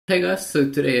Hey guys, so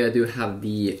today I do have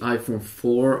the iPhone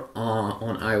 4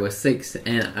 on iOS 6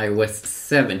 and iOS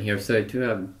 7 here. So I do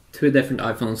have two different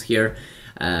iPhones here.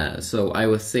 So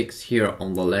iOS 6 here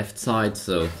on the left side,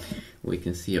 so we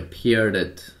can see up here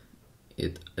that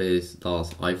it is those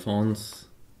iPhones.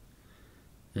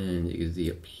 And you can see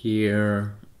up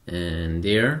here and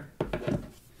there.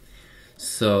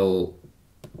 So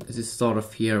let's just start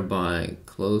off here by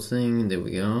closing. There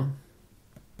we go.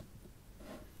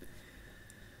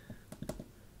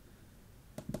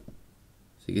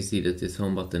 So you can see that this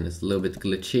home button is a little bit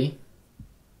glitchy.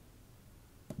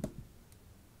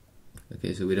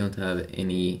 Okay, so we don't have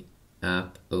any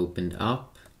app opened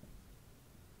up.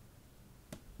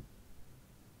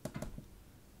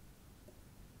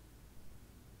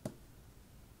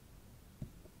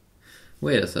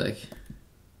 Wait a sec.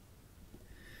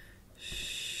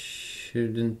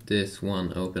 Shouldn't this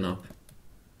one open up?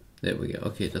 There we go.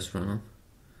 Okay, just run on.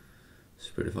 It's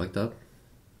pretty fucked up.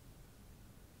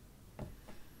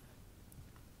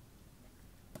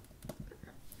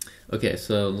 Okay,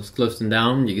 so let's close them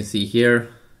down. You can see here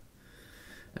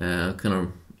kind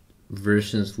of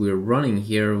versions we're running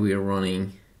here. We are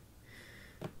running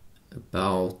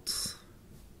about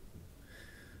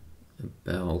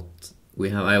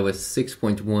we have iOS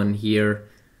 6.1 here,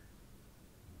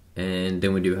 and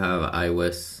then we do have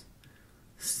iOS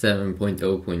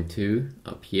 7.0.2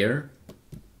 up here.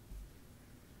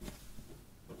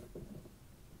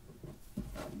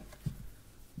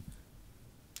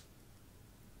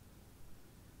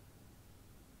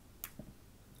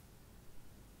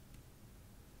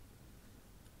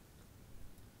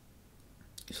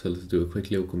 So let's do a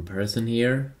quick little comparison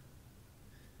here.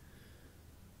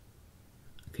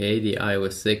 Okay, the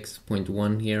iOS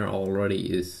 6.1 here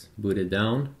already is booted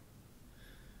down.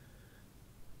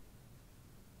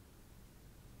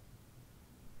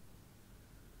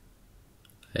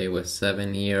 iOS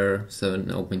 7 here,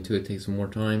 7.0.2, it takes some more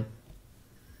time.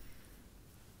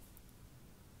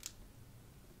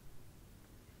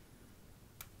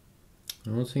 I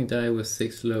don't think the iOS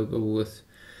 6 logo was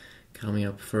coming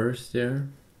up first there.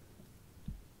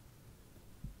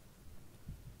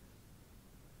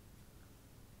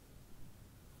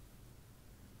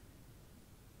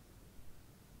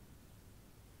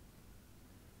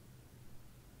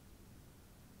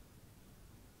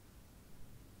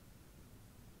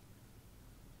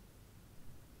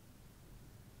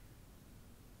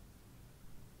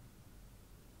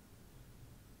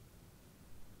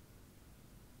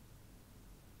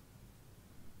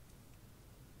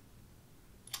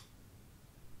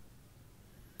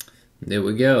 There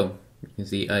we go. You can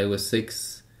see iOS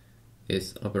 6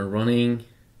 is up and running.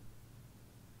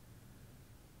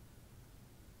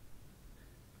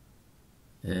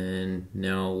 And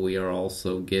now we are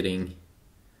also getting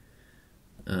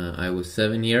iOS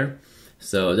 7 here.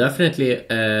 So definitely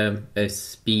a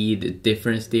speed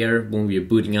difference there when we're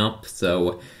booting up.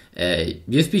 So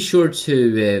just be sure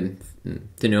to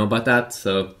know about that.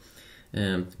 So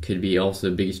could be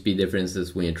also big speed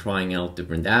differences when you're trying out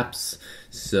different apps.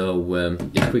 So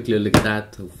just quickly look at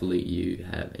that. Hopefully you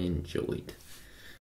have enjoyed.